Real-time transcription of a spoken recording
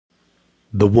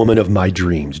The woman of my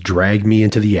dreams dragged me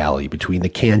into the alley between the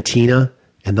cantina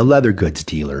and the leather goods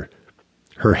dealer,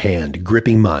 her hand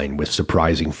gripping mine with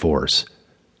surprising force.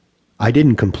 I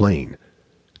didn't complain,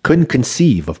 couldn't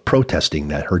conceive of protesting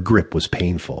that her grip was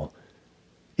painful.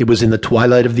 It was in the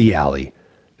twilight of the alley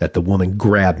that the woman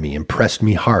grabbed me and pressed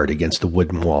me hard against the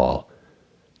wooden wall,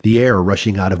 the air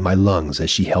rushing out of my lungs as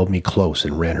she held me close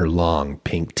and ran her long,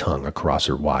 pink tongue across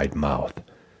her wide mouth.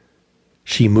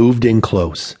 She moved in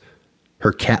close,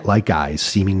 her cat-like eyes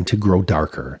seeming to grow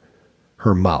darker,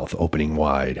 her mouth opening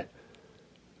wide.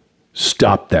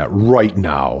 "Stop that right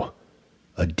now!"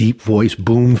 A deep voice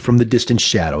boomed from the distant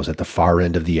shadows at the far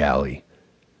end of the alley.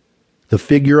 The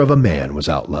figure of a man was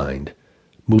outlined,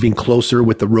 moving closer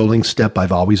with the rolling step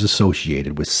I've always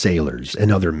associated with sailors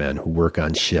and other men who work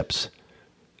on ships.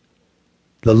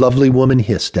 The lovely woman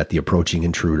hissed at the approaching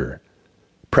intruder,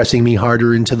 pressing me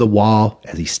harder into the wall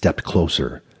as he stepped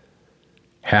closer.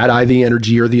 Had I the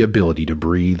energy or the ability to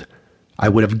breathe, I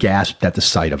would have gasped at the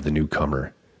sight of the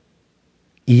newcomer.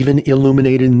 Even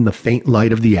illuminated in the faint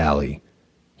light of the alley,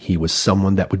 he was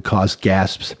someone that would cause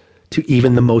gasps to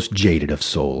even the most jaded of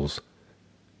souls.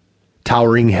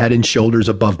 Towering head and shoulders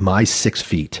above my 6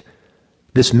 feet,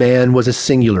 this man was a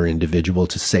singular individual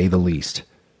to say the least.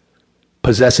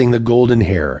 Possessing the golden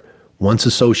hair once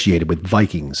associated with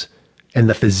Vikings and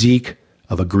the physique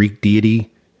of a Greek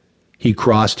deity, he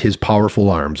crossed his powerful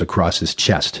arms across his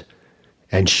chest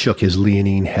and shook his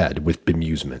leonine head with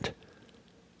bemusement.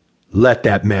 "Let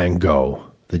that man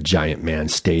go," the giant man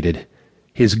stated,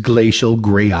 his glacial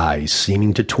gray eyes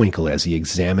seeming to twinkle as he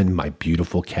examined my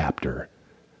beautiful captor.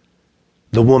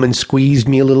 The woman squeezed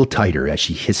me a little tighter as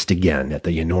she hissed again at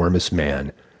the enormous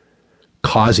man,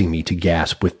 causing me to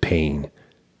gasp with pain.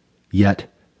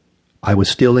 Yet, I was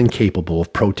still incapable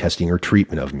of protesting her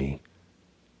treatment of me.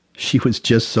 She was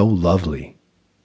just so lovely.